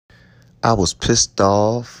I was pissed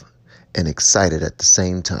off and excited at the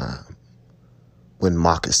same time when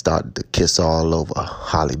Marcus started to kiss all over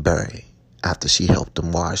Holly Berry after she helped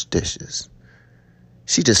him wash dishes.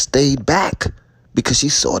 She just stayed back because she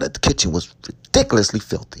saw that the kitchen was ridiculously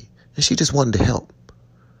filthy and she just wanted to help.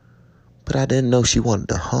 But I didn't know she wanted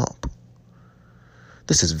to hump.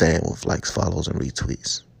 This is Van with likes, follows, and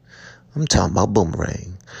retweets. I'm talking about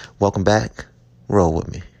Boomerang. Welcome back. Roll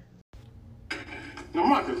with me. Now,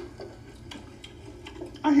 Marcus,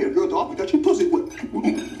 I hear a girl talk because she pussy whipped.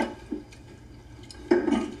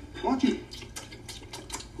 Why don't you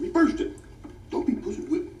reverse it? Don't be pussy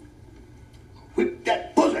whipped. Whip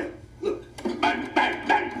that pussy. Look. Bang, bang, bang,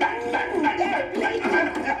 bang, bang, bang, bang,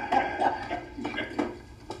 bang.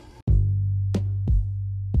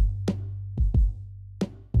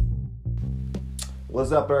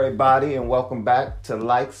 What's up, everybody, and welcome back to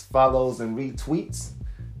Likes, Follows, and Retweets.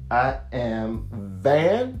 I am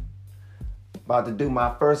Van, about to do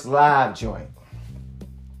my first live joint.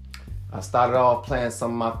 I started off playing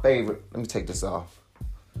some of my favorite. Let me take this off.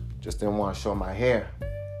 Just didn't want to show my hair.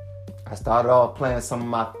 I started off playing some of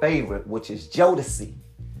my favorite, which is Jodeci.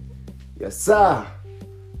 Yes, sir.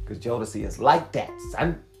 Because Jodeci is like that,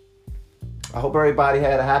 son. I hope everybody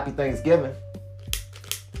had a happy Thanksgiving.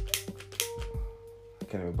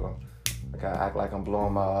 Can't even blow. I gotta act like I'm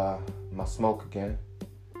blowing my smoke again.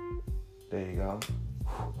 There you go.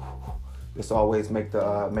 This always make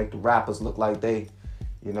the rappers look like they,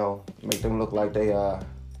 make them look like they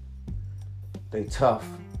tough,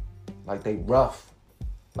 like they rough,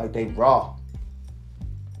 like they raw.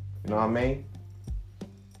 You know what I mean?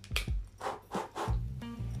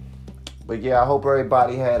 But yeah, I hope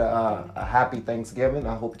everybody had a happy Thanksgiving.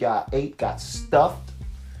 I hope y'all ate, got stuffed.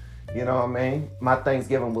 You know what I mean? My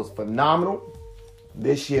Thanksgiving was phenomenal.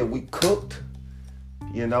 This year we cooked,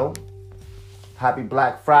 Happy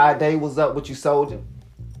Black Friday. What's up with you, soldier?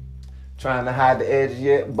 Trying to hide the edges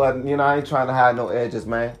yet, but I ain't trying to hide no edges,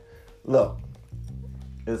 man. Look,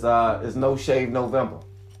 it's no shave November.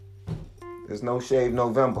 It's no shave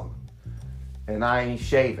November. And I ain't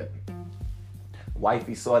shaving.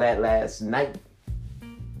 Wifey saw that last night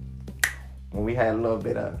when we had a little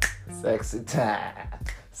bit of sexy time.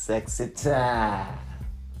 Sexy time.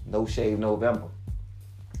 No shave November.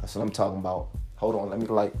 That's what I'm talking about. Hold on, let me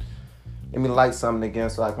light something again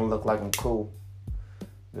so I can look like I'm cool.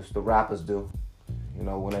 This the rappers do.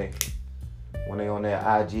 When they on their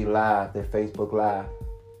IG live, their Facebook live,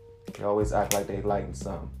 they always act like they lighting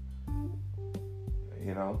something.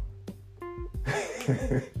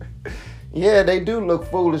 Yeah, they do look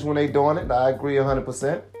foolish when they doing it. I agree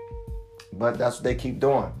 100%. But that's what they keep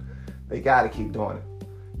doing. They gotta keep doing it.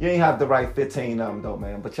 You ain't have to write 15 of them though,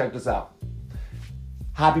 man. But check this out.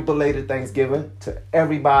 Happy belated Thanksgiving to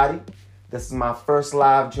everybody. This is my first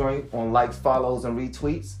live joint on likes, follows, and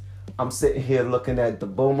retweets. I'm sitting here looking at the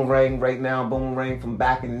Boomerang right now. Boomerang from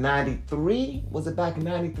back in 93. Was it back in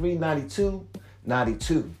 93, 92?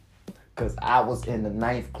 92. Because I was in the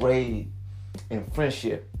 9th grade in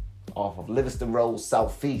Friendship off of Livingston Road,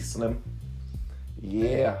 Southeast, Slim.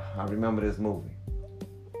 Yeah, I remember this movie.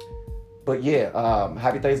 But yeah,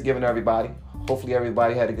 happy Thanksgiving, everybody. Hopefully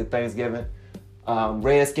everybody had a good Thanksgiving.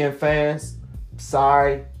 Redskin fans,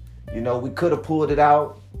 sorry. We could have pulled it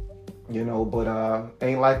out, but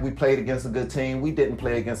ain't like we played against a good team. We didn't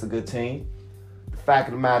play against a good team. The fact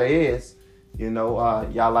of the matter is,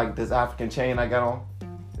 y'all like this African chain I got on?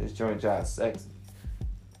 This joint jive sexy.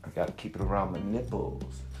 I got to keep it around my nipples.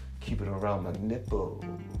 Keep it around my nipples.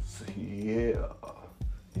 Yeah.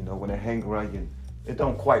 When it hang around you. It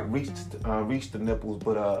don't quite reach the nipples,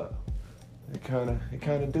 but it kind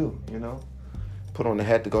of do, Put on the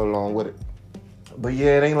hat to go along with it. But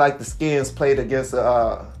yeah, it ain't like the Skins played against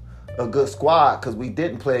a good squad, because we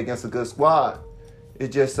didn't play against a good squad. It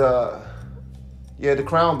just the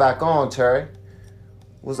crown back on, Terry.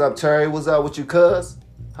 What's up, Terry? What's up with you, cuz?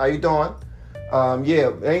 How you doing?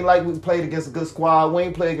 It ain't like we played against a good squad. We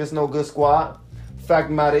ain't played against no good squad. Fact of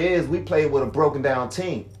the matter is, we played with a broken down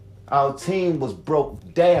team. Our team was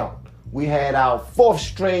broke down. We had our 4th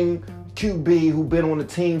string QB who been on the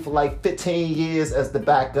team for like 15 years as the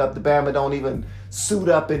backup. The Bama don't even suit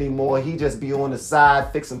up anymore. He just be on the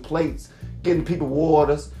side fixing plates, getting people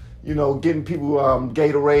waters, getting people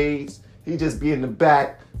Gatorades. He just be in the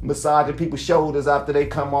back massaging people's shoulders after they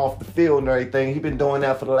come off the field and everything. He been doing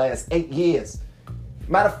that for the last 8 years.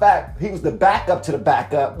 Matter of fact, he was the backup to the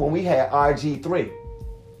backup when we had RG3.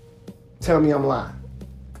 Tell me I'm lying.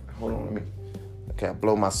 Hold on, I gotta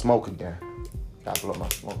blow my smoke again. Gotta blow my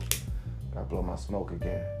smoke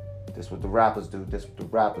again. This what the rappers do.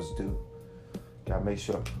 Gotta make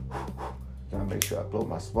sure. Gotta make sure I blow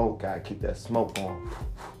my smoke. Gotta keep that smoke on.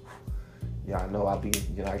 Y'all know I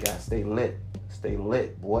gotta stay lit. Stay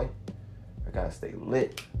lit, boy. I gotta stay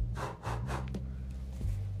lit.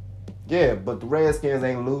 Yeah, but the Redskins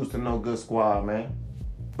ain't lose to no good squad, man.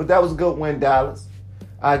 But that was a good win, Dallas.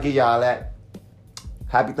 I'll give y'all that.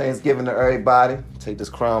 Happy Thanksgiving to everybody. Take this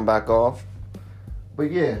crown back off.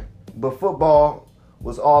 But yeah, but football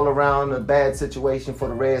was all around a bad situation for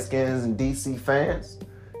the Redskins and DC fans.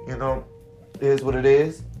 You know, it is what it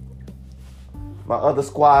is. My other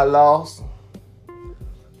squad lost.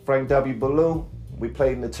 Frank W. Ballou. We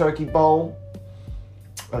played in the Turkey Bowl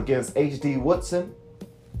against H.D. Woodson.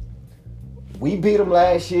 We beat them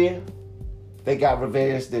last year. They got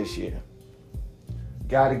revenge this year.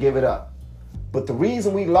 Got to give it up. But the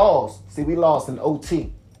reason we lost, we lost in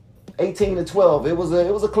OT. 18-12. It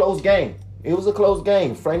was a close game. It was a close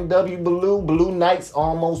game. Frank W. Ballou Knights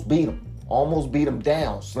almost beat them. Almost beat them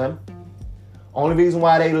down, Slim. Only reason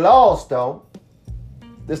why they lost, though,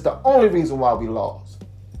 this is the only reason why we lost.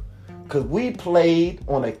 Because we played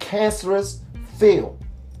on a cancerous field.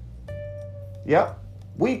 Yep.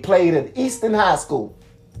 We played at Easton High School.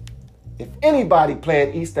 If anybody play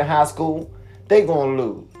at Easton High School, they gonna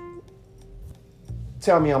lose.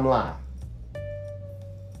 Tell me I'm lying.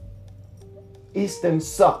 Easton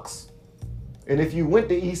sucks. And if you went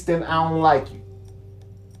to Easton, I don't like you.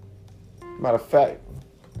 Matter of fact,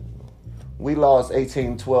 we lost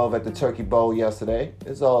 18-12 at the Turkey Bowl yesterday.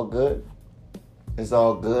 It's all good. It's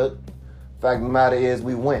all good. Fact of the matter is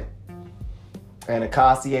we went.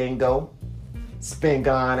 Anacostia ain't go.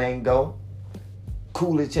 Spingarn ain't go.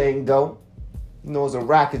 Coolidge ain't go. You know, it's a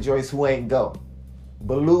rack of joints who ain't go.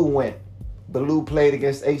 Ballou went. Ballou played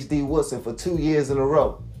against H.D. Woodson for 2 years in a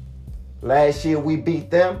row. Last year we beat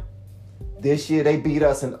them. This year they beat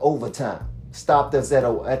us in overtime. Stopped us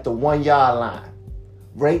at the 1 yard line.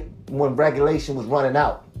 Right when regulation was running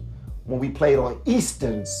out. When we played on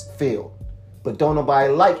Easton's field. But don't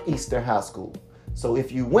nobody like Eastern High School. So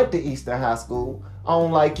if you went to Eastern High School, I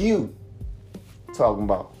don't like you. Talking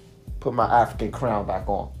about put my African crown back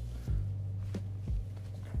on.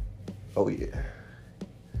 Oh yeah.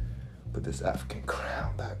 Put this African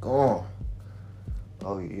crown back on.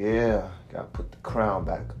 Oh yeah. Gotta put the crown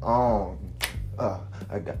back on.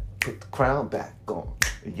 I got to put the crown back on.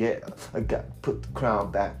 Yeah, I got to put the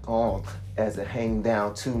crown back on as it hang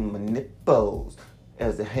down to my nipples.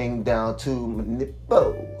 As it hang down to my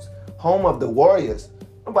nipples. Home of the Warriors.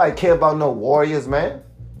 Nobody care about no Warriors, man.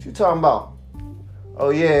 What you talking about? Oh,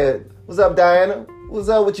 yeah. What's up, Diana? What's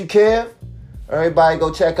up with you, Kev? Everybody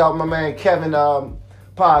go check out my man Kevin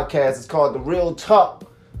podcast. It's called The Real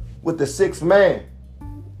Talk with the Sixth Man.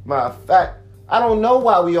 Matter of fact, I don't know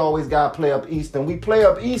why we always got to play up Eastern. We play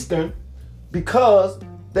up Eastern because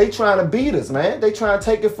they trying to beat us, man. They trying to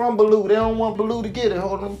take it from Ballou. They don't want Ballou to get it.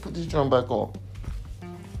 Hold on, let me put this drum back on.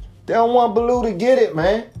 They don't want Ballou to get it,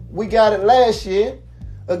 man. We got it last year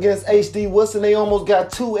against H.D. Woodson. They almost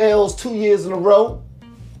got 2 L's 2 years in a row.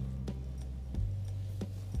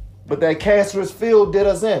 But that cancerous field did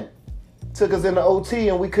us in. Took us into OT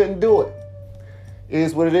and we couldn't do it. It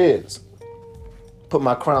is what it is. Put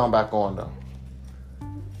my crown back on, though.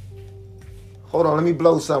 Hold on, let me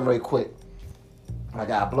blow something real quick. I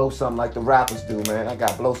gotta blow something like the rappers do, man. I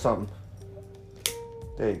gotta blow something.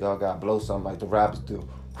 There you go. I gotta blow something like the rappers do.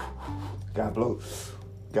 Gotta blow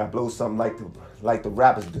something like the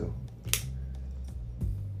rappers do.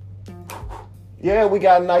 Yeah, we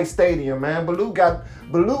got a nice stadium, man. Ballou got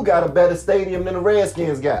a better stadium than the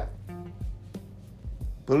Redskins got.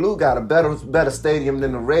 Ballou got a better stadium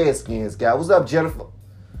than the Redskins got. What's up, Jennifer?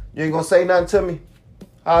 You ain't gonna say nothing to me?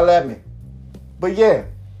 Holla at me. But yeah,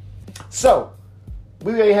 so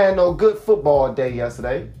we ain't had no good football day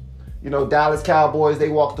yesterday. You know, Dallas Cowboys, they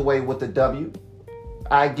walked away with the W.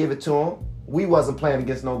 I give it to them. We wasn't playing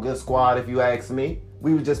against no good squad, if you ask me.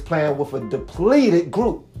 We were just playing with a depleted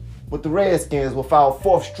group with the Redskins with our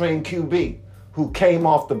 4th string QB who came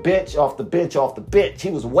off the bench. He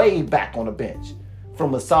was way back on the bench from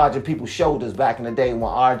massaging people's shoulders back in the day when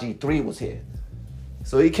RG3 was here.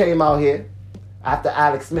 So he came out here after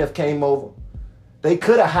Alex Smith came over. They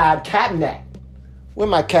could have hired Kapnack. Where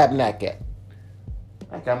my Kapnack at?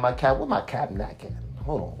 I got my cap. Where my Kapnack at?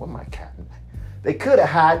 Hold on. Where my Kapnack? They could have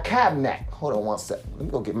hired Kapnack. Hold on 1 second. Let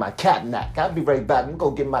me go get my Kapnack. I'll be right back. Let me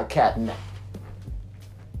go get my Kapnack.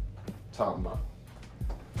 Talking about.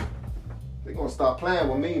 They're going to start playing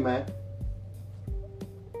with me, man.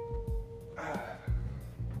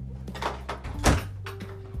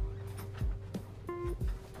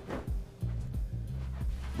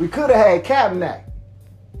 We could have had Kapnack.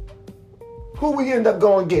 Who we end up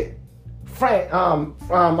going to get?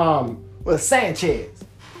 Well, Sanchez.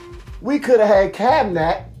 We could have had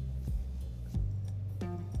Kabnak,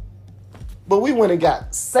 but we went and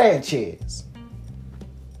got Sanchez.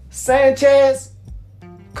 Sanchez?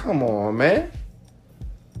 Come on, man.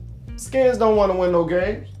 Skins don't want to win no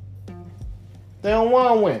games. They don't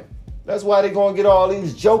want to win. That's why they going to get all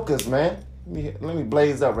these jokers, man. Let me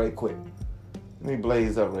blaze up right quick.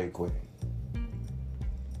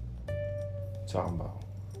 Talking about.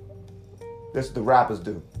 This is the rappers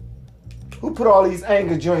do. Who put all these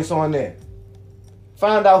anger joints on there?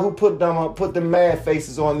 Find out who put them mad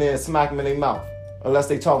faces on there and smack them in their mouth. Unless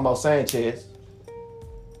they talking about Sanchez.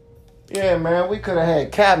 Yeah, man, we could have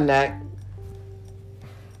had Kabnak.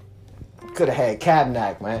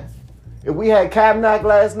 Man. If we had Kabnak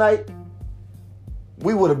last night,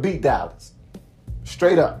 we would have beat Dallas.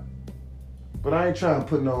 Straight up. But I ain't trying to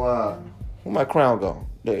put no, where my crown go?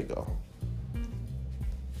 There you go.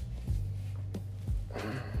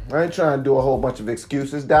 I ain't trying to do a whole bunch of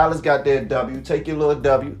excuses. Dallas got their W. Take your little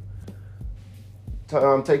W.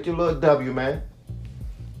 Take your little W, man.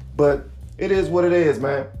 But it is what it is,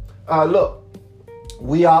 man. Look,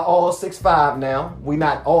 we are all 6'5" now. We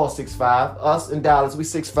not all 6'5". Us and Dallas, we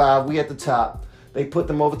 6'5". We at the top. They put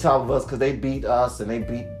them over top of us because they beat us and they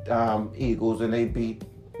beat Eagles and they beat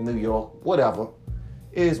New York. Whatever.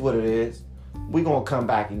 It is what it is. We gonna come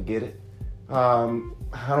back and get it.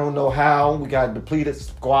 I don't know how. We got a depleted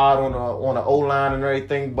squad on the O-line and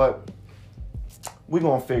everything, but we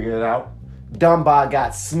gonna figure it out. Dunbar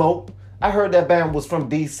got smoked. I heard that band was from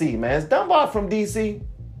D.C., man. Is Dunbar from D.C.?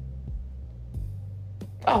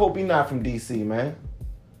 I hope he not from D.C., man.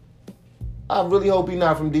 I really hope he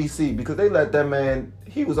not from D.C. because they let that man,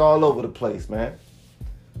 he was all over the place, man.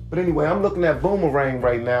 But anyway, I'm looking at Boomerang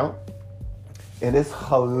right now, and it's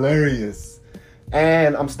hilarious.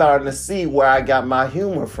 And I'm starting to see where I got my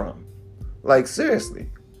humor from. Like, seriously.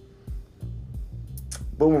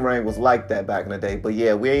 Boomerang was like that back in the day. But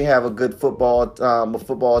yeah, we ain't have a good football time, with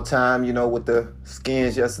the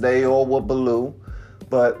Skins yesterday or with Baloo.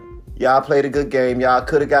 But y'all played a good game. Y'all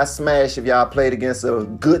could have got smashed if y'all played against a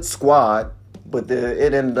good squad. But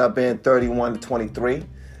it ended up being 31-23.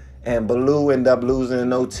 And Baloo ended up losing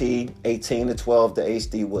in OT 18-12 to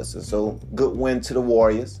HD Woodson. So good win to the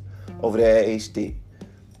Warriors over there at HD.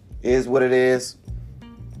 It is what it is,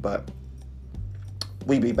 but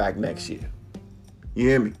we be back next year. You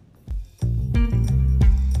hear me?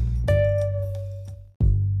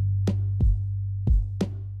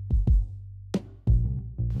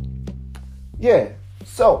 Yeah,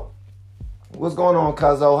 so what's going on,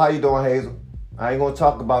 Cuzzo? How you doing, Hazel? I ain't gonna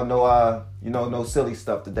talk about no silly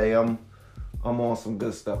stuff today. I'm on some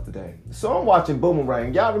good stuff today. So I'm watching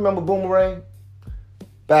Boomerang. Y'all remember Boomerang?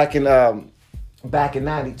 Back in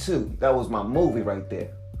 92, that was my movie right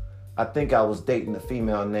there. I think I was dating a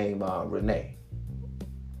female named Renee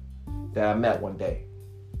that I met one day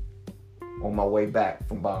on my way back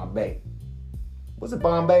from Bombay. Was it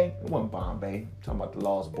Bombay? It wasn't Bombay. I'm talking about the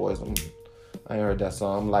Lost Boys. I ain't heard that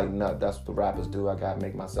song. I'm lighting up. That's what the rappers do. I gotta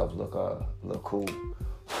make myself look cool,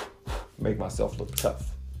 make myself look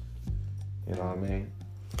tough. You know what I mean?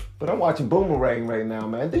 But I'm watching Boomerang right now,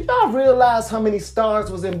 man. Did y'all realize how many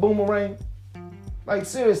stars was in Boomerang? Like,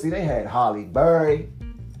 seriously, they had Halle Berry.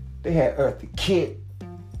 They had Eartha Kitt.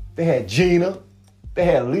 They had Gina. They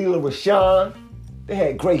had Lela Rochon. They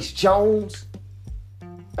had Grace Jones.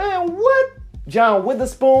 Man, what? John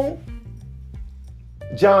Witherspoon.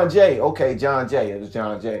 John Jay. Okay, John Jay. It was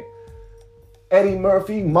John Jay. Eddie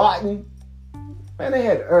Murphy. Martin. Man, they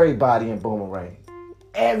had everybody in Boomerang.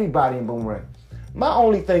 Everybody in Boomerang. My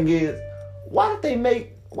only thing is, why did they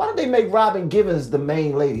make Robin Givens the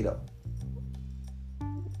main lady though?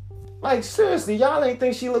 Like, seriously, y'all ain't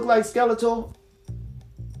think she looked like Skeletor?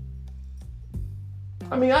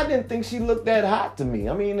 I mean, I didn't think she looked that hot to me.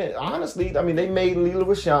 I mean, honestly, they made Lela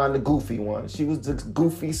Rochon the goofy one. She was the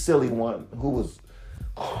goofy, silly one who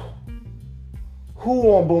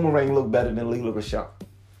on Boomerang looked better than Lela Rochon?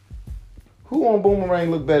 Who on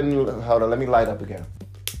Boomerang looked better than, hold on, let me light up again.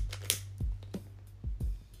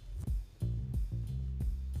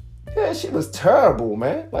 Yeah, she was terrible,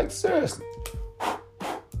 man. Like, seriously.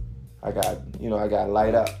 I got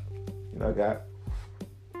light up. I got.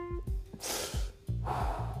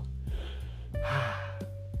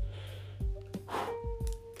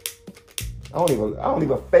 I don't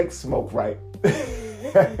even fake smoke right.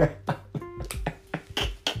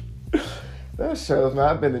 That shows, man.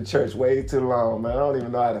 I've been in church way too long, man. I don't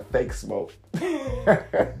even know how to fake smoke.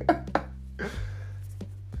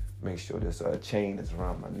 Make sure this chain is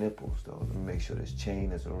around my nipples, though. Let me make sure this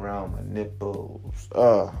chain is around my nipples.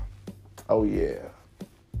 Oh, yeah.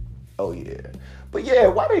 Oh, yeah. But yeah,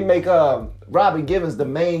 why they make Robin Givens the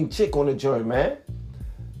main chick on the joint, man?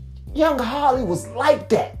 Young Holly was like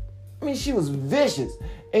that. I mean, she was vicious.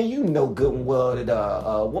 And you know good and well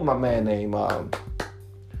that, what my man named,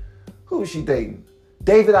 who was she dating?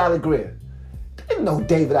 David Allen Greer. Didn't know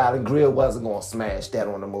David Allen Greer wasn't going to smash that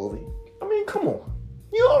on the movie. I mean, come on.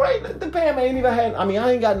 You all right? The Pam ain't even had, I mean,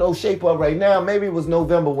 I ain't got no shape up right now. Maybe it was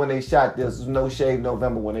November when they shot this. It was no shave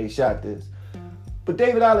November when they shot this. But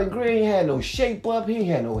David Allen Greer ain't had no shape up. He ain't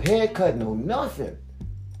had no haircut, no nothing.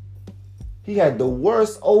 He had the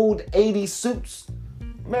worst old 80s suits,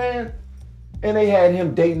 man. And they had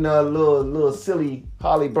him dating a little silly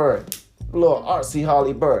Halle Berry. Little artsy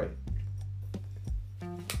Halle Berry.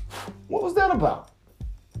 What was that about?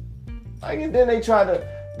 Like, and then they tried to,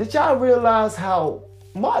 did y'all realize how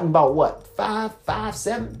Martin about what?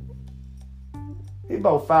 5'7"? He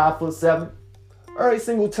about 5'7". Every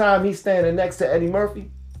single time he's standing next to Eddie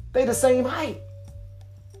Murphy, they the same height.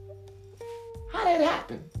 How did that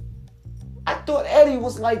happen? I thought Eddie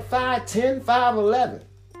was like 5'10", 5'11".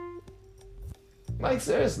 Like,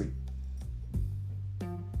 seriously.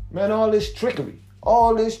 Man, all this trickery.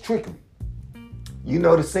 You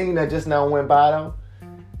know the scene that just now went by, though?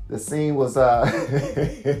 The scene was,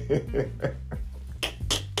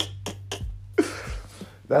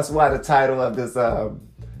 that's why the title of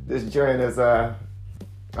this joint is,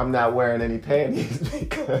 I'm not wearing any panties,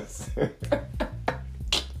 because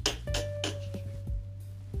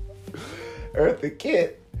Eartha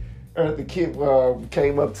Kitt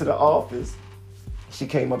came up to the office. She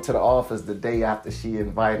came up to the office the day after she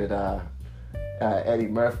invited Eddie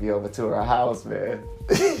Murphy over to her house, man.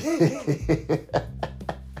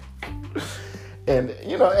 And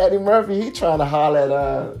you know, Eddie Murphy, he trying to holler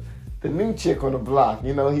at the new chick on the block.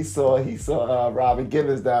 You know, he saw Robin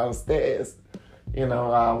Givens downstairs, you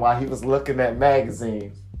know, while he was looking at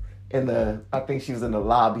magazines I think she was in the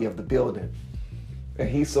lobby of the building. And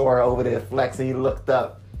he saw her over there flexing. He looked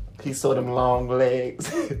up. He saw them long legs.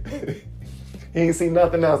 He ain't see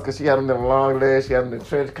nothing else because she had them long legs. She had them in the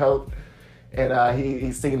trench coat. And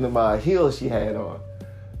he seen them heels she had on.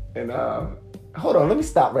 And hold on, let me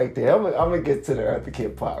stop right there. I'm gonna get to the Eartha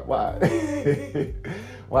Kitt part. Why?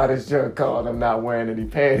 Why this jerk called I'm not wearing any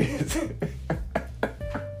panties?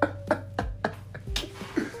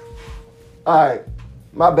 All right,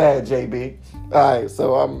 my bad, JB. All right,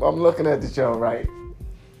 so I'm looking at the show, right?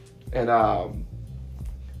 And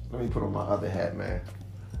let me put on my other hat, man.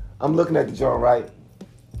 I'm looking at the joint, right?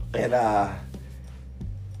 And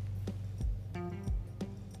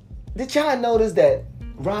did y'all notice that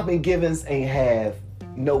Robin Givens ain't have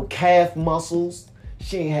no calf muscles?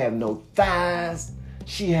 She ain't have no thighs.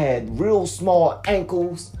 She had real small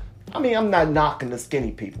ankles. I mean, I'm not knocking the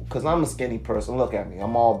skinny people, because I'm a skinny person. Look at me,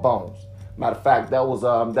 I'm all bones. Matter of fact, that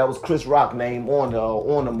was Chris Rock's name on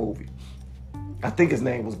the movie. I think his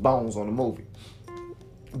name was Bones on the movie.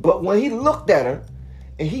 But when he looked at her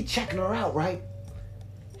and he checking her out, right?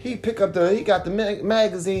 He got the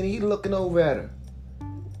magazine. He looking over at her.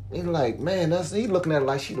 He like, man, he looking at her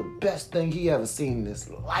like she the best thing he ever seen in his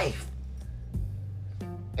life.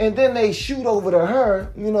 And then they shoot over to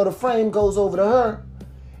her. You know, the frame goes over to her,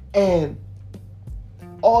 and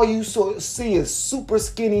all you see is super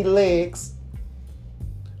skinny legs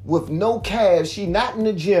with no calves. She not in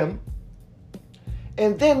the gym.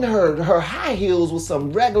 And then her high heels was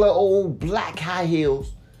some regular old black high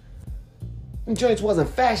heels. Them joints wasn't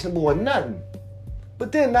fashionable or nothing.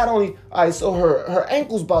 But then not only, all right, so her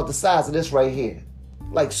ankle's about the size of this right here.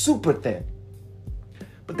 Like super thin.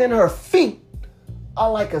 But then her feet are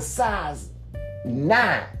like a size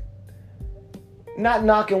 9. Not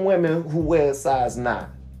knocking women who wear a size 9.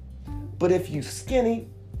 But if you skinny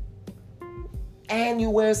and you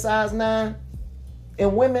wear a size 9,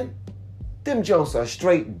 and women, them jokes are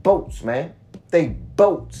straight boats, man. They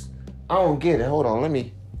boats. I don't get it. Hold on, let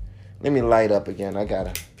me light up again. I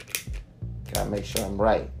gotta make sure I'm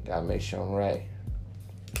right. Gotta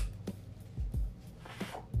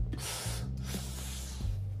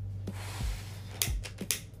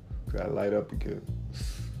light up again.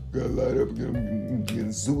 I'm getting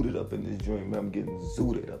zooted up in this joint, man.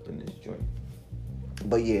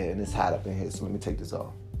 But yeah, and it's hot up in here, so let me take this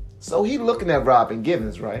off. So he looking at Robin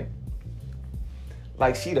Givens, right?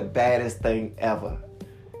 Like she the baddest thing ever.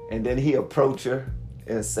 And then he approach her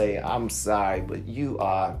and say, I'm sorry, but you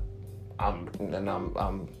are, I'm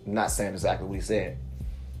not saying exactly what he said.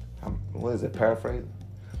 What is it, paraphrasing?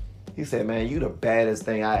 He said, man, you the baddest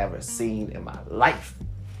thing I ever seen in my life.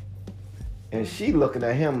 And she looking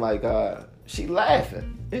at him like, she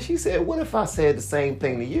laughing. And she said, what if I said the same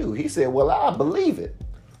thing to you? He said, well, I believe it.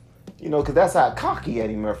 You know, because that's how cocky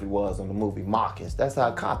Eddie Murphy was on the movie Marcus. That's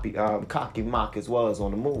how cocky Marcus was on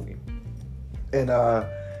the movie.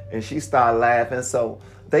 And she started laughing. So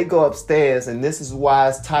they go upstairs, and this is why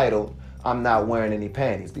it's titled I'm Not Wearing Any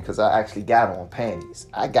Panties, because I actually got on panties.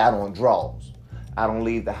 I got on drawers. I don't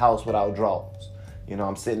leave the house without drawers. You know,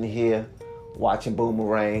 I'm sitting here watching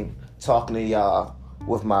Boomerang, talking to y'all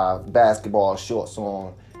with my basketball shorts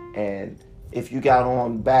on. And if you got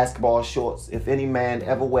on basketball shorts, if any man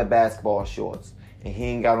ever wear basketball shorts and he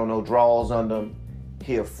ain't got on no drawers under them,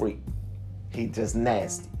 he a freak. He just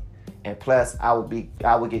nasty. And plus, I would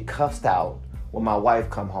get cussed out when my wife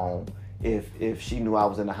come home if she knew I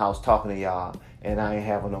was in the house talking to y'all and I ain't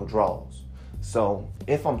having no drawers. So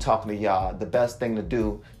if I'm talking to y'all, the best thing to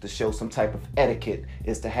do to show some type of etiquette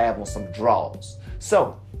is to have on some drawers.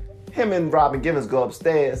 So him and Robin Givens go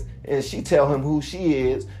upstairs and she tell him who she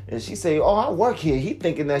is, and she say, oh, I work here. He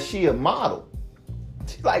thinking that she a model.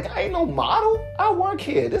 She's like, I ain't no model. I work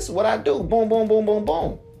here. This is what I do. Boom, boom, boom, boom,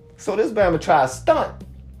 boom. So this Bama try to stunt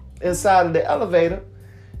inside of the elevator,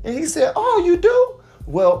 and he said, oh, you do?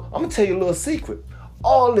 Well, I'm gonna tell you a little secret.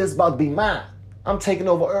 All this about to be mine. I'm taking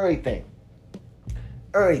over everything.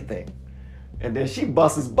 Everything. And then she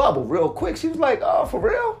busts his bubble real quick. She was like, oh, for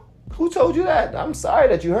real? Who told you that? I'm sorry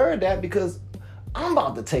that you heard that, because I'm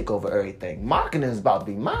about to take over everything. Marketing is about to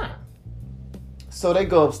be mine. So they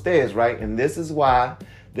go upstairs, right? And this is why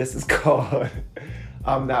this is called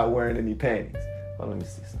I'm Not Wearing Any Panties. Oh, let me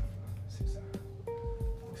see something.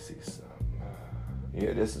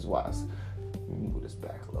 Yeah, this is why. Let me move this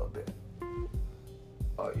back a little bit.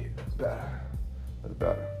 Oh, yeah, that's better. That's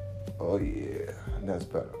better. Oh, yeah, that's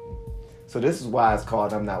better. So this is why it's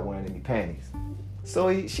called I'm Not Wearing Any Panties.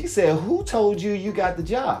 So she said, who told you got the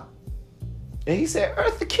job? And he said,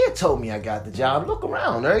 Eartha Kitt told me I got the job. Look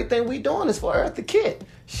around. Everything we doing is for Eartha Kitt.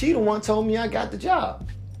 She the one told me I got the job.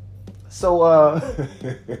 So,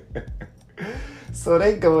 so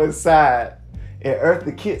they go inside. And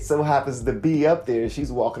Eartha Kitt so happens to be up there.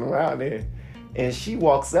 She's walking around there. And she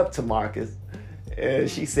walks up to Marcus. And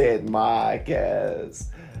she said, Marcus,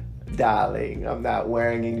 darling, I'm not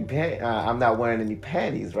wearing any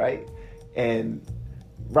panties, right? And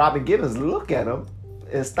Robin Givens look at him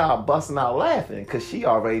and start busting out laughing, because she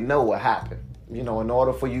already know what happened. You know, in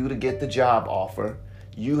order for you to get the job offer,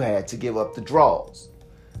 you had to give up the drawers.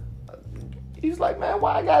 He was like, man,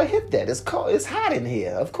 why I gotta hit that? It's cold. It's hot in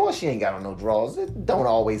here. Of course you ain't got on no drawers. It don't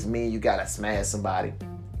always mean you gotta smash somebody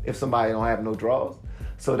if somebody don't have no drawers.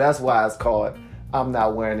 So that's why it's called I'm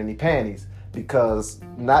Not Wearing Any Panties.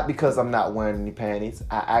 Not because I'm not wearing any panties.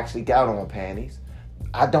 I actually got on panties.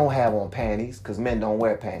 I don't have on panties because men don't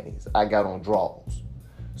wear panties. I got on drawers.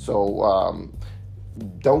 So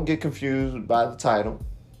don't get confused by the title,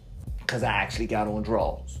 because I actually got on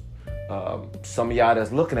drawers. Some of y'all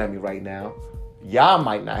that's looking at me right now, y'all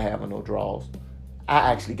might not have on no drawers.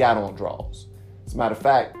 I actually got on drawers. As a matter of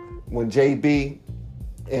fact, when JB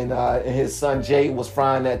and his son Jay was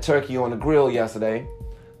frying that turkey on the grill yesterday,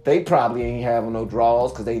 they probably ain't having no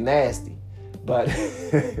drawers because they nasty. But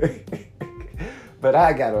but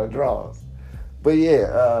I got on drawers. But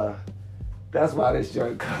yeah, that's why this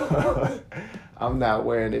joint called I'm Not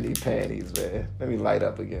Wearing Any Panties, man. Let me light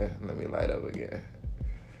up again.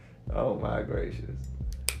 Oh my gracious.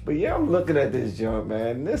 But yeah, I'm looking at this joint,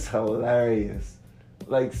 man. This hilarious.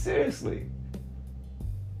 Like, seriously.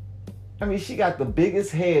 I mean, she got the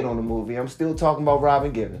biggest head on the movie. I'm still talking about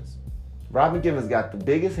Robin Givens. Robin Givens got the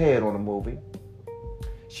biggest head on the movie.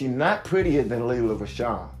 She's not prettier than Layla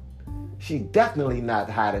Rashawn. She definitely not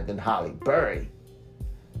hotter than Halle Berry.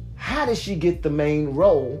 How did she get the main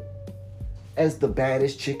role as the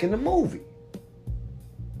baddest chick in the movie?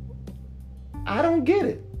 I don't get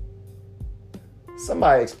it.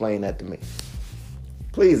 Somebody explain that to me.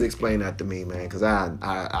 Please explain that to me, man, because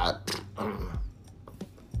I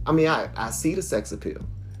see the sex appeal.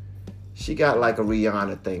 She got like a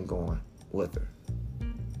Rihanna thing going with her.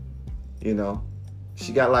 You know?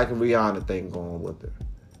 She got like a Rihanna thing going with her.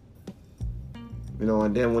 You know,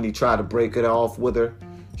 and then when he tried to break it off with her,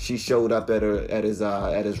 she showed up at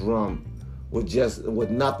his room with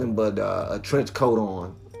nothing but a trench coat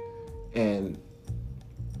on and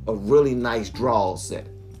a really nice drawers set.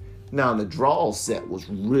 Now the drawers set was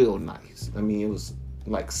real nice. I mean, it was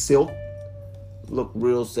like silk, looked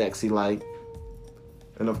real sexy like.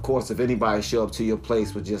 And of course, if anybody show up to your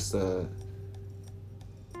place with just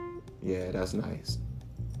yeah, that's nice.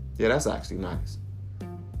 Yeah, that's actually nice.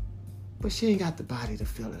 But she ain't got the body to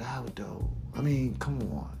fill it out though. I mean, come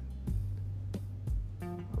on.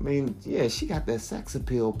 I mean, yeah, she got that sex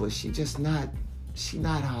appeal, but she not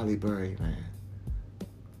Halle Berry, man.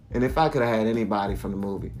 And if I could have had anybody from the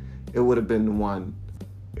movie, it would have been the one.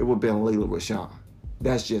 It would have been Layla Rashawn.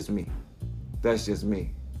 That's just me. That's just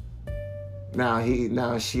me.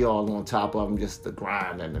 Now she all on top of him, just the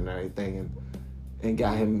grinding and everything, and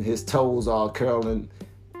got his toes all curling,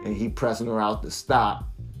 and he pressing her out to stop.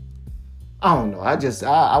 I don't know.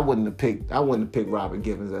 I wouldn't have picked Robin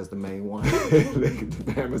Givens as the main one. Look at the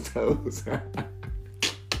Bama's toes.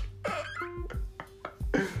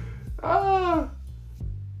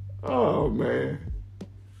 Oh man.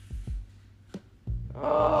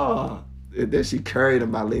 Oh. And then she carried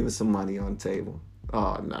him by leaving some money on the table.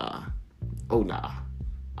 Oh nah. Oh nah.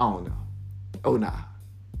 I don't know. Oh nah.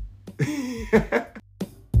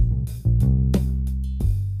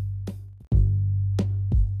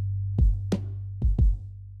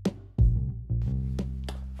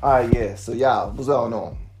 Alright, yeah. So y'all, what's going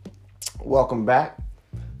on? Welcome back.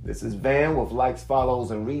 This is Van with likes, follows,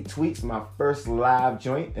 and retweets. My first live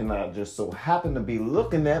joint, and I just so happen to be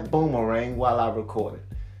looking at Boomerang while I recorded.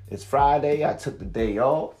 It's Friday. I took the day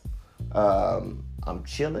off. I'm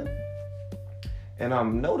chilling, and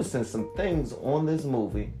I'm noticing some things on this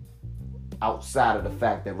movie outside of the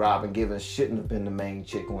fact that Robin Givens shouldn't have been the main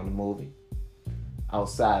chick on the movie.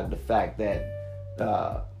 Outside of the fact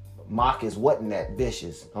that Marcus wasn't that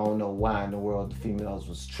vicious. I don't know why in the world the females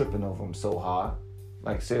was tripping over him so hard.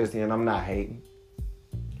 Like, seriously, and I'm not hating.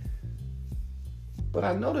 But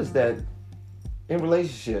I noticed that in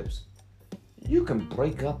relationships, you can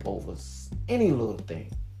break up over any little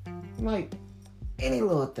thing. Like, any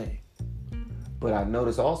little thing. But I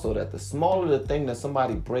noticed also that the smaller the thing that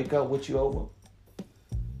somebody break up with you over,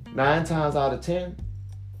 9 times out of 10,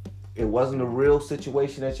 it wasn't a real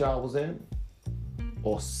situation that y'all was in,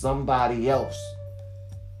 or somebody else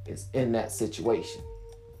is in that situation.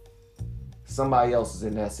 Somebody else is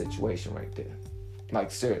in that situation right there.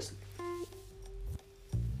 Like, seriously.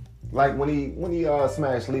 Like when he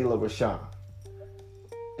smashed Layla Rashawn,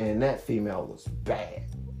 and that female was bad.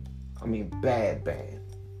 I mean, bad.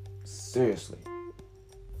 Seriously.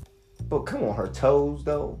 But come on, her toes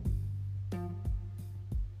though.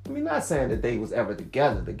 I mean, not saying that they was ever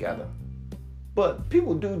together, but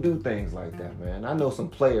people do things like that, man. I know some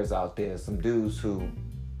players out there, some dudes who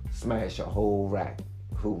smash a whole rack,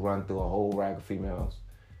 who run through a whole rack of females,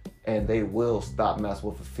 and they will stop messing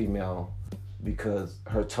with a female because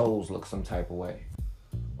her toes look some type of way,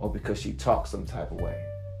 or because she talks some type of way,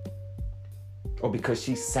 or because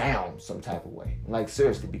she sounds some type of way. Like,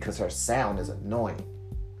 seriously, because her sound is annoying.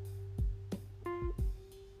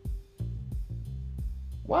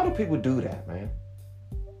 Why do people do that, man?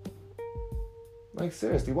 Like,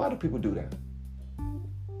 seriously, why do people do that?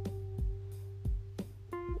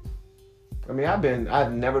 I mean,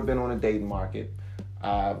 I've never been on a dating market.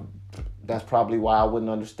 That's probably why I wouldn't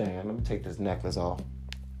understand. Let me take this necklace off.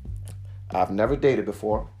 I've never dated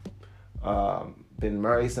before. Been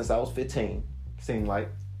married since I was 15. Seemed like.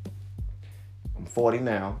 I'm 40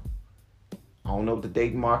 now. I don't know what the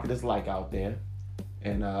dating market is like out there.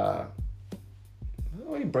 And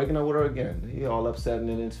he breaking up with her again. He all upset and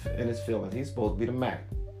in his feelings. He's supposed to be the Mac.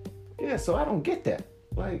 Yeah, so I don't get that.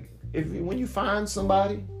 Like, when you find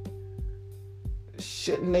somebody,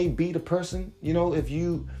 shouldn't they be the person? You know, if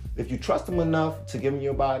you trust them enough to give them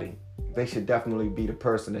your body, they should definitely be the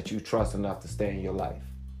person that you trust enough to stay in your life.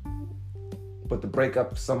 But to break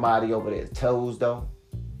up somebody over their toes, though,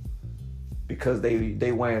 because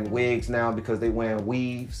they wearing wigs now, because they wearing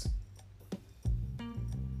weaves,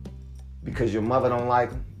 because your mother don't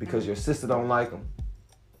like them, because your sister don't like them,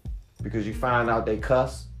 because you find out they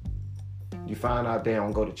cuss, you find out they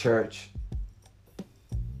don't go to church,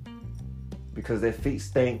 because their feet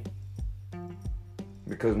stink,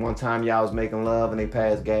 because one time y'all was making love and they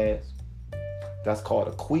passed gas. That's called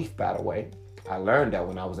a queef, by the way. I learned that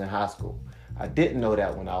when I was in high school. I didn't know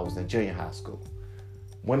that when I was in junior high school.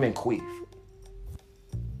 Women queef.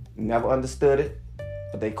 Never understood it,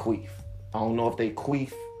 but they queef. I don't know if they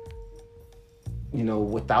queef,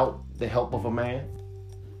 without the help of a man,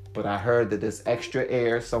 but I heard that there's extra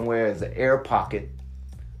air somewhere, is an air pocket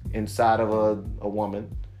inside of a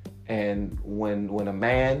woman, and when a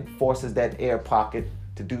man forces that air pocket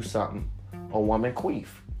to do something, a woman queef.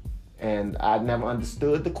 And I never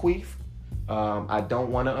understood the queef. I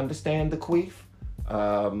don't want to understand the queef,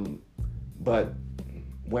 but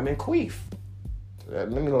women queef.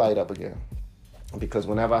 Let me light up again, because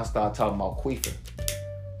whenever I start talking about queefing,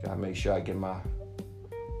 gotta make sure I get my.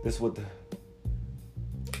 This what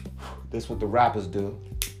the rappers do.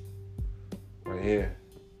 Right here,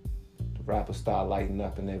 the rappers start lighting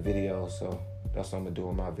up in their videos, so that's what I'm gonna do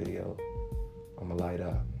in my video. I'm gonna light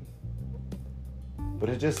up. But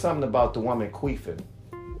it's just something about the woman queefing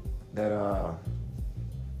that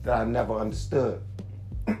that I never understood.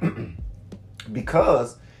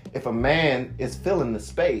 Because if a man is filling the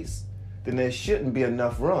space, then there shouldn't be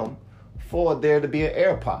enough room for there to be an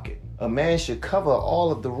air pocket. A man should cover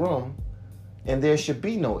all of the room and there should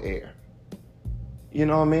be no air. You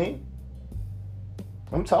know what I mean?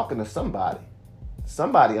 I'm talking to somebody.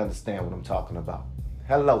 Somebody understand what I'm talking about.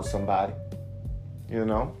 Hello, somebody. You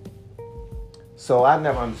know? So I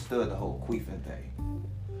never understood the whole queefing thing.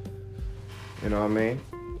 You know what I mean?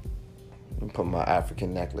 Let me put my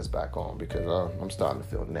African necklace back on because I'm starting to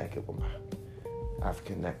feel naked with my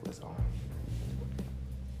African necklace on.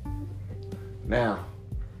 Now,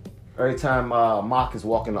 every time Mark is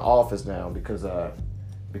walking the office now because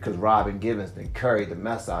Robin Givens then curried the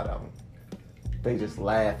mess out of him, they just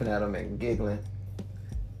laughing at him and giggling.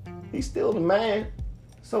 He's still the man,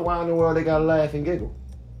 so why in the world they gotta laugh and giggle?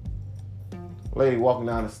 Lady walking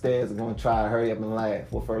down the stairs is gonna try to hurry up and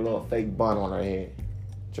laugh with her little fake bun on her head.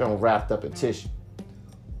 She wrapped up in tissue.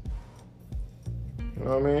 You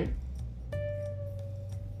know what I mean?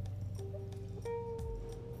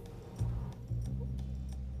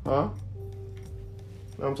 Huh? Know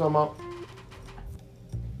what I'm talking about?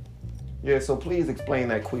 Yeah, so please explain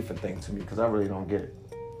that queefing thing to me because I really don't get it.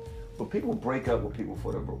 But people break up with people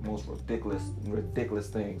for the most ridiculous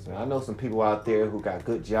things. Man, I know some people out there who got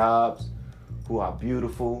good jobs, who are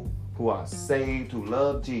beautiful, who are saved, who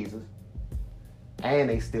love Jesus, and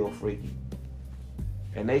they still freaky.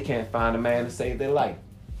 And they can't find a man to save their life.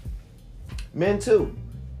 Men too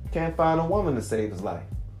can't find a woman to save his life.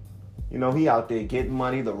 You know, he out there getting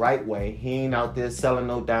money the right way. He ain't out there selling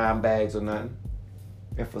no dime bags or nothing.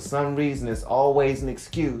 And for some reason, it's always an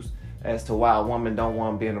excuse as to why a woman don't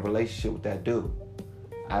want to be in a relationship with that dude.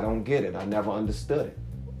 I don't get it. I never understood it.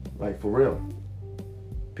 Like, for real.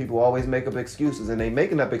 People always make up excuses, and they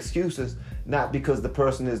making up excuses not because the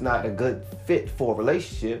person is not a good fit for a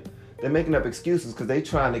relationship. They're making up excuses because they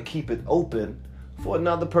trying to keep it open for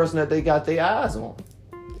another person that they got their eyes on.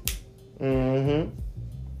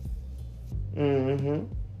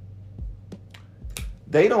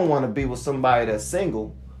 They don't want to be with somebody that's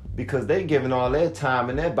single because they giving all their time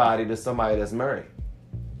and their body to somebody that's married.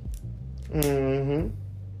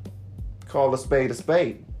 Call a spade a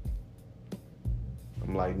spade.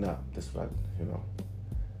 I'm like, nah, this is what,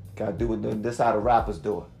 gotta do it. This how the rappers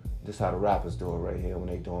do it. This how the rappers do it right here when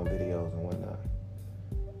they doing videos and whatnot.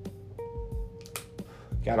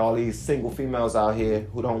 Got all these single females out here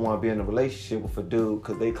who don't want to be in a relationship with a dude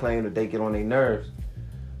because they claim that they get on their nerves,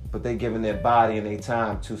 but they giving their body and their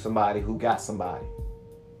time to somebody who got somebody.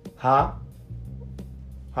 Huh?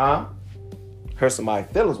 Hurt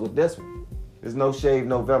somebody's feelings with this one. There's no shave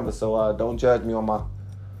November, so don't judge me on my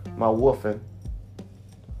woofing.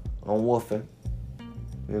 On woofing.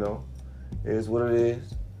 You know, it is what it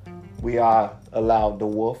is. We are allowed to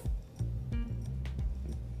woof.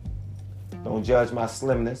 Don't judge my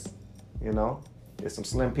slimness, you know. There's some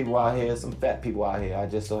slim people out here, some fat people out here. I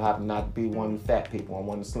just so happen not to be one of the fat people. I'm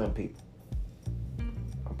one of the slim people.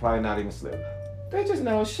 I'm probably not even slim. They just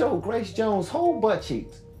now show Grace Jones' whole butt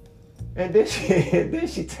cheeks. And then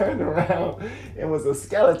she turned around and was a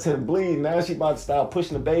skeleton bleeding. Now she about to start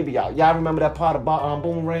pushing the baby out. Y'all remember that part of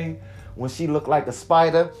Boomerang? When she looked like a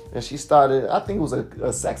spider and she started, I think it was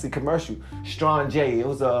a sexy commercial. Strong J. It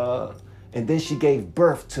was and then she gave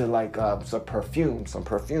birth to like some perfume. Some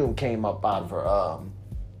perfume came up out of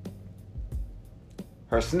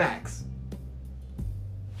her snacks.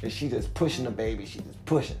 And she just pushing the baby. She just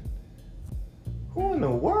pushing. Who in the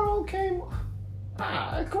world came?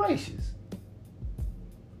 Gracious.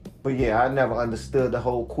 But yeah, I never understood the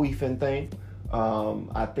whole queefing thing.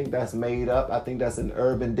 I think that's made up. I think that's an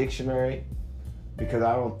Urban Dictionary because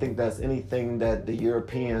I don't think that's anything that the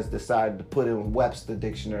Europeans decided to put in Webster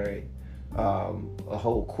Dictionary. A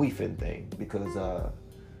whole queefing thing because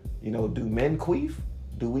do men queef?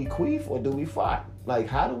 Do we queef or do we fart? Like,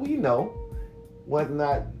 how do we know whether or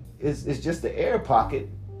not it's just the air pocket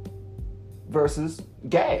versus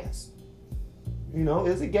gas? You know,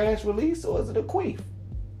 is it gas release or is it a queef?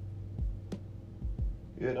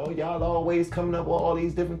 You know, y'all always coming up with all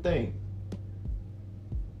these different things.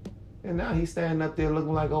 And now he's standing up there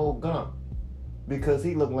looking like old Gump because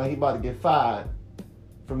he looking like he about to get fired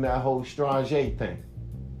from that whole Strange thing.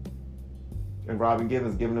 And Robin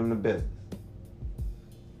Givens giving him the business.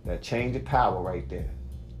 That change of power right there.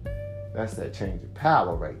 That's that change of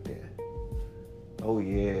power right there. Oh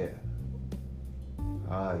yeah.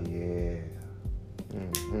 Oh yeah.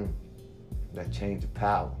 That change of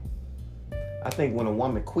power. I think when a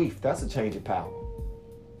woman queef, that's a change of power.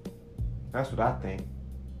 That's what I think.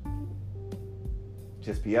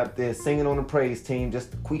 Just be up there singing on the praise team,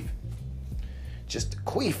 just queefing. Just a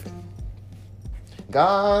queefing.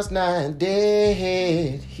 God's not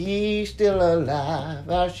dead. He's still alive.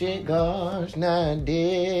 I said God's not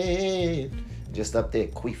dead. Just up there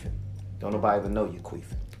queefing. Don't nobody even know you're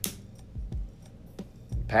queefing.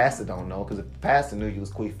 The pastor don't know, because if the pastor knew you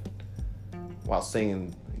was queefing while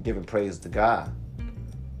singing, giving praise to God,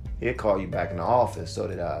 he'll call you back in the office so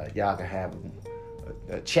that y'all can have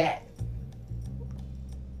a chat.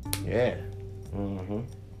 Yeah.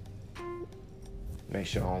 Make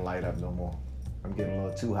sure I don't light up no more. I'm getting a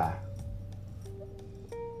little too high.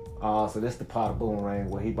 So this the part of Boomerang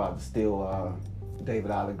where he about to steal David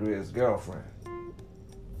Allegrea's girlfriend.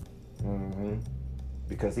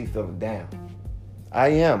 Because he feeling down. I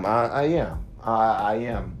am, Renelia.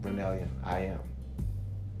 I am.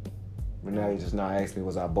 Renelia just now asked me,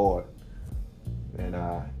 was I bored? And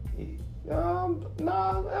am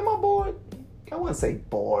I bored? I wouldn't say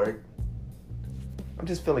bored. I'm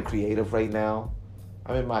just feeling creative right now.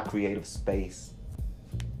 I'm in my creative space.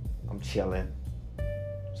 I'm chilling,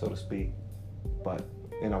 so to speak. But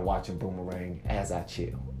then I'm watching Boomerang as I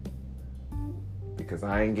chill. Because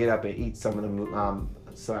I ain't get up and eat some of them.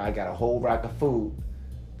 So I got a whole rack of food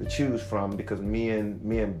to choose from, because me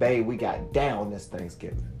and Bae, we got down this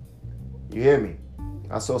Thanksgiving. You hear me?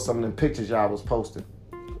 I saw some of them pictures y'all was posting.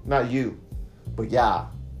 Not you, but y'all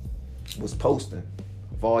was posting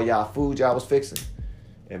of all y'all food y'all was fixing.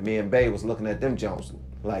 And me and Bae was looking at them Jones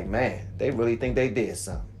like, man, they really think they did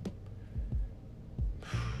something.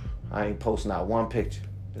 I ain't posting not one picture.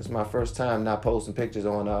 This is my first time not posting pictures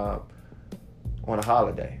on a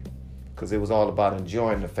holiday, because it was all about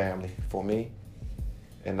enjoying the family for me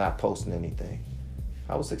and not posting anything.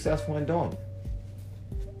 I was successful in doing it.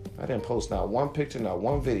 I didn't post not one picture, not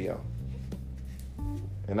one video.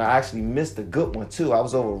 And I actually missed a good one too. I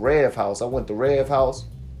was over Rev House. I went to Rev House,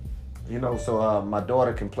 so my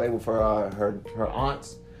daughter can play with her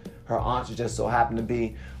aunts. Her aunts just so happen to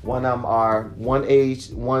be, one of them are one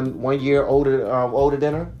year older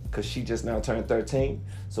than her, because she just now turned 13.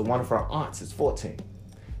 So one of her aunts is 14.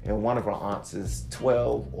 And one of her aunts is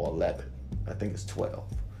 12 or 11. I think it's 12.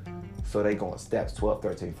 So they go in steps, 12,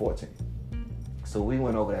 13, 14. So we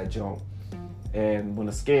went over that joint. And when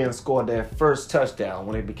the Skins scored their first touchdown,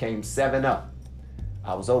 when it became 7-0,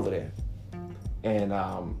 I was over there. And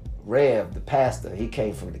Rev, the pastor, he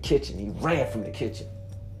came from the kitchen. He ran from the kitchen.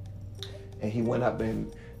 And he went up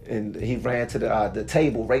and he ran to the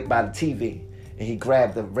table right by the TV. And he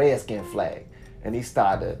grabbed the Redskin flag. And he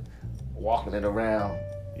started walking it around,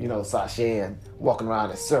 sashaying, walking around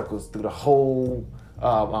in circles through the whole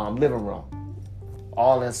living room.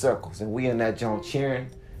 All in circles. And we in that joint cheering.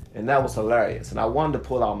 And that was hilarious. And I wanted to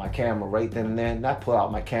pull out my camera right then and there. Not pull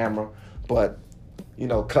out my camera, but,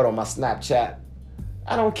 cut on my Snapchat.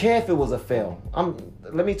 I don't care if it was a film.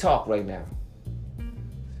 Let me talk right now.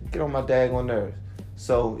 Get on my daggone nerves.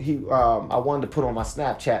 So I wanted to put on my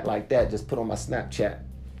Snapchat like that. Just put on my Snapchat.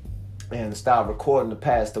 And start recording the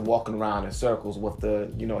pastor walking around in circles with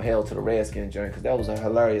the, Hail to the Redskin joint. Because that was a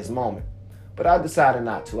hilarious moment. But I decided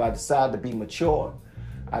not to. I decided to be mature.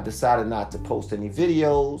 I decided not to post any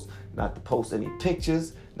videos, not to post any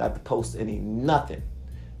pictures, not to post any nothing.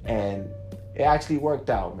 And it actually worked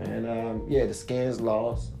out, man. The Skins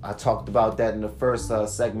lost. I talked about that in the first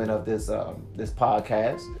segment of this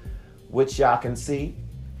podcast, which y'all can see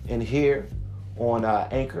and hear on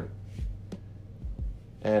Anchor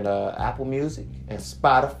and Apple Music and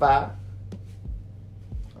Spotify.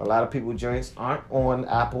 A lot of people joints aren't on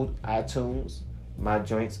Apple iTunes. My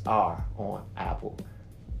joints are on Apple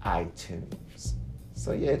iTunes.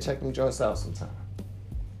 So yeah, check them joints out sometime.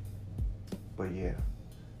 But yeah.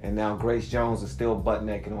 And now Grace Jones is still butt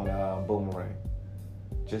naked on Boomerang.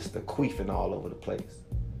 Just a queefing all over the place.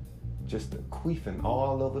 Just a queefing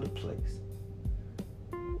all over the place.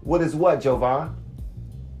 What is what, Jovan?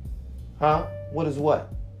 Huh? What is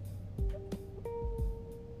what?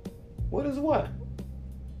 What is what?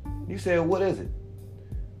 You said, what is it?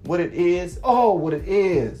 What it is? Oh, what it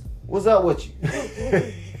is. What's up with you?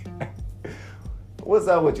 What's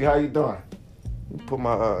up with you? How you doing? Put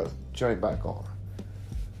my joint back on.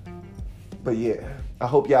 But yeah, I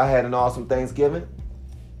hope y'all had an awesome Thanksgiving.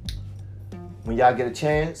 When y'all get a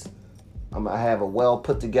chance, I'm going to have a well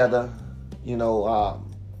put together,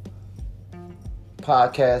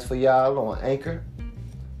 podcast for y'all on Anchor,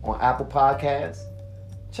 on Apple Podcasts.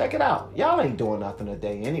 Check it out. Y'all ain't doing nothing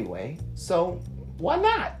today anyway. So why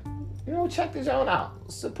not? Check this joint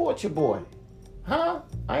out. Support your boy. Huh?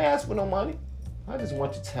 I ain't ask for no money. I just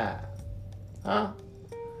want your time. Huh?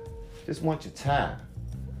 Just want your time.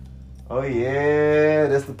 Oh yeah,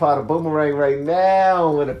 that's the part of Boomerang right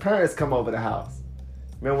now when the parents come over the house.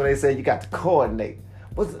 Remember when they said you got to coordinate?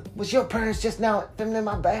 Was your parents just now filming in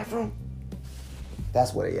my bathroom?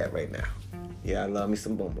 That's where they at right now. Yeah, I love me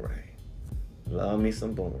some Boomerang. Love me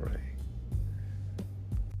some Boomerang.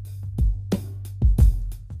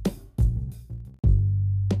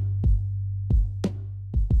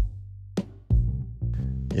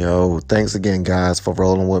 Yo, thanks again, guys, for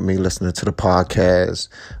rolling with me, listening to the podcast.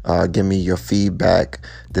 Give me your feedback.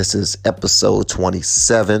 This is episode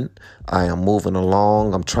 27. I am moving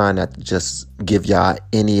along. I'm trying not to just give y'all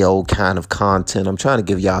any old kind of content. I'm trying to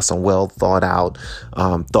give y'all some well thought out,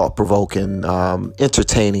 thought-provoking,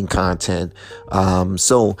 entertaining content.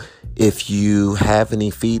 So if you have any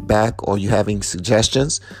feedback or you have any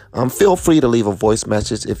suggestions, feel free to leave a voice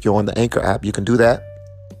message. If you're on the Anchor app, you can do that.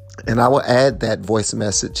 And I will add that voice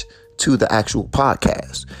message to the actual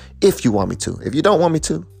podcast if you want me to. If you don't want me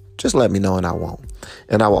to, just let me know and I won't.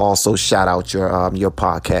 And I will also shout out your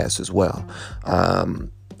podcast as well.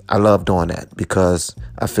 I love doing that because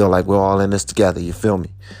I feel like we're all in this together. You feel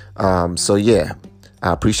me? So yeah,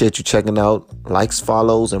 I appreciate you checking out. Likes,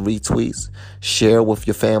 follows, and retweets. Share with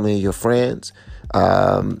your family and your friends.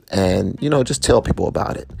 And, just tell people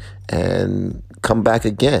about it. And come back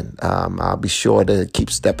again. I'll be sure to keep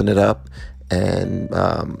stepping it up and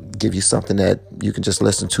give you something that you can just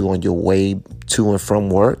listen to on your way to and from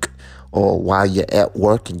work, or while you're at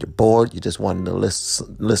work and you're bored, you just want to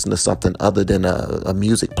listen to something other than a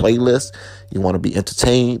music playlist. You want to be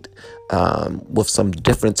entertained with some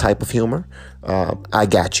different type of humor. I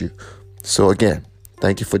got you. So again,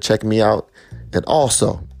 thank you for checking me out. And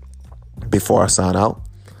also, before I sign out,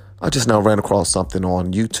 I just now ran across something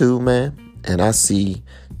on YouTube, man. And I see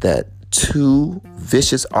that two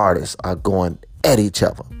vicious artists are going at each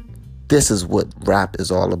other. This is what rap is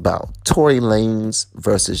all about. Tory Lanez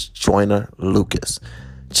versus Joyner Lucas.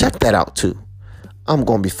 Check that out too. I'm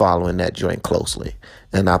going to be following that joint closely.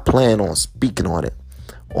 And I plan on speaking on it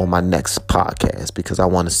on my next podcast because I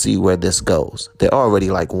want to see where this goes. They're already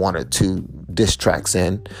like one or two diss tracks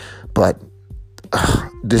in, but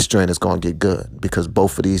this joint is going to get good because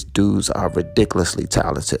both of these dudes are ridiculously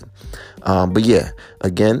talented. But yeah,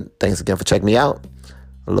 again, thanks again for checking me out.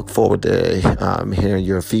 I look forward to hearing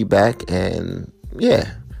your feedback, and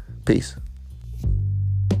yeah, peace.